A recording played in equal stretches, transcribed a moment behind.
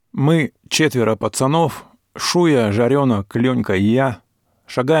Мы, 4 пацанов, Шуя, Жаренок, Ленька и я,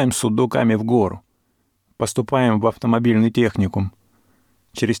 шагаем с сундуками в гору. Поступаем в автомобильный техникум.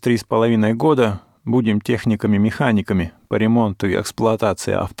 Через 3,5 года будем техниками-механиками по ремонту и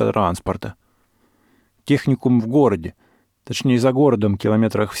эксплуатации автотранспорта. Техникум в городе, точнее за городом,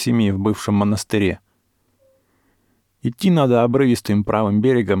 километрах в 7 в бывшем монастыре. Идти надо обрывистым правым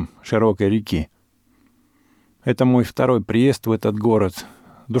берегом широкой реки. Это мой 2-й приезд в этот город.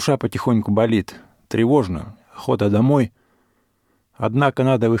 Душа потихоньку болит. Тревожно. Охота домой. Однако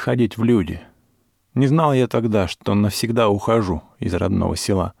надо выходить в люди. Не знал я тогда, что навсегда ухожу из родного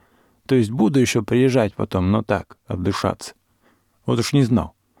села. То есть буду еще приезжать потом, но так, отдышаться. Вот уж не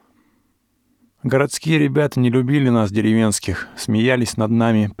знал. Городские ребята не любили нас, деревенских. Смеялись над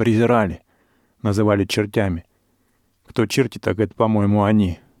нами, презирали. Называли чертями. Кто черти, так это, по-моему,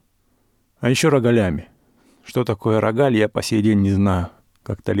 они. А еще рогалями. Что такое рогаль, я по сей день не знаю.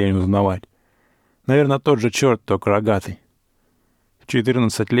 Как-то лень узнавать. Наверное, тот же черт, только рогатый. В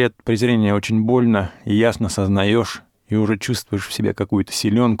 14 лет презрение очень больно, и ясно сознаешь, и уже чувствуешь в себе какую-то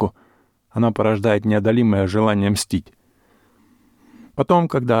силенку. Она порождает неодолимое желание мстить. Потом,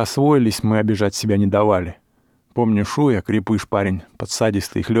 когда освоились, мы обижать себя не давали. Помню, Шуя, крепыш парень,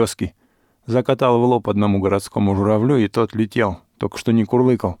 подсадистый, хлёсткий, закатал в лоб одному городскому журавлю, и тот летел, только что не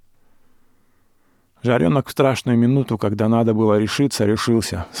курлыкал. Жаренок в страшную минуту, когда надо было решиться,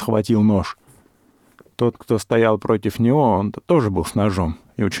 решился, схватил нож. Тот, кто стоял против него, он тоже был с ножом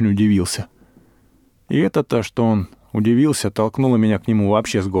и очень удивился. И это-то, что он удивился, толкнуло меня к нему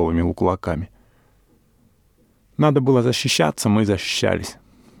вообще с голыми кулаками. Надо было защищаться, мы защищались.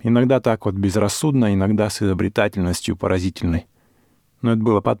 Иногда так вот безрассудно, иногда с изобретательностью поразительной. Но это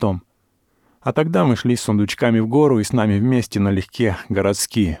было потом. А тогда мы шли с сундучками в гору, и с нами вместе налегке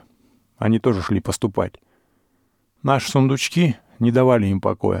городские. Они тоже шли поступать. Наши сундучки не давали им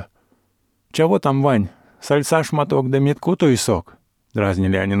покоя. «Чего там, Вань? Сальца шматок да метку то и сок?» —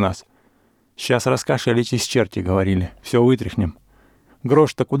 дразнили они нас. «Сейчас раскашелитесь, черти», — говорили. «Все вытряхнем.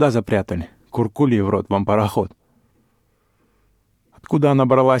 Грош-то куда запрятали? Куркули в рот вам пароход». Откуда она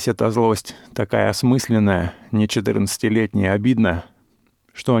бралась, эта злость, такая осмысленная, не 14-летняя, обидная?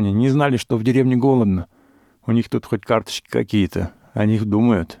 Что они, не знали, что в деревне голодно? У них тут хоть карточки какие-то, о них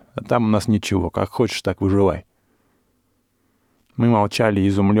думают, а там у нас ничего, как хочешь, так выживай. Мы молчали,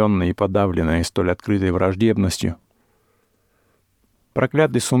 изумленные и подавленные столь открытой враждебностью.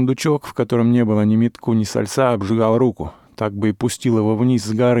 Проклятый сундучок, в котором не было ни метку, ни сальца, обжигал руку, так бы и пустил его вниз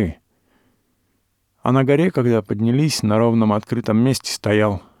с горы. А на горе, когда поднялись, на ровном открытом месте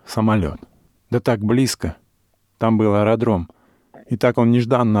стоял самолет. Да так близко. Там был аэродром. И так он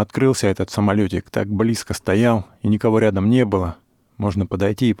нежданно открылся, этот самолетик, так близко стоял, и никого рядом не было. Можно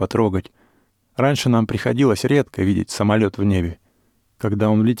подойти и потрогать. Раньше нам приходилось редко видеть самолет в небе.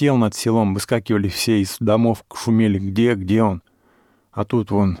 Когда он летел над селом, выскакивали все из домов, шумели, где он. А тут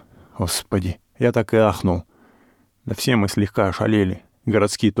вон, господи, я так и ахнул. Да все мы слегка ошалели,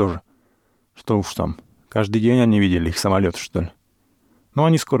 городские тоже. Что уж там, каждый день они видели их самолет, что ли. Но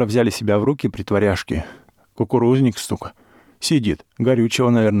они скоро взяли себя в руки, притворяшки. Кукурузник, сука, сидит,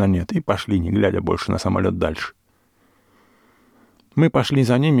 горючего, наверное, нет, и пошли, не глядя больше на самолет дальше. Мы пошли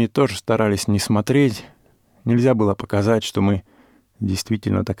за ними и тоже старались не смотреть. Нельзя было показать, что мы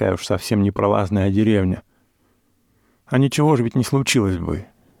действительно такая уж совсем непролазная деревня. А ничего же ведь не случилось бы,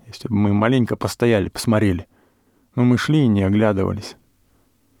 если бы мы маленько постояли, посмотрели. Но мы шли и не оглядывались.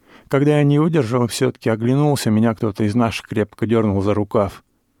 Когда я не выдержал, все-таки оглянулся, меня кто-то из наших крепко дернул за рукав.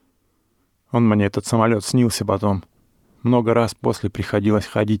 Мне этот самолет снился потом. Много раз после приходилось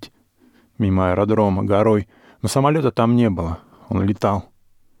ходить мимо аэродрома горой, но самолета там не было, он летал.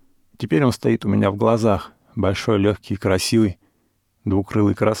 Теперь он стоит у меня в глазах, большой, легкий, красивый,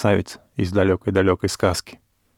 двукрылый красавец из далекой-далекой сказки.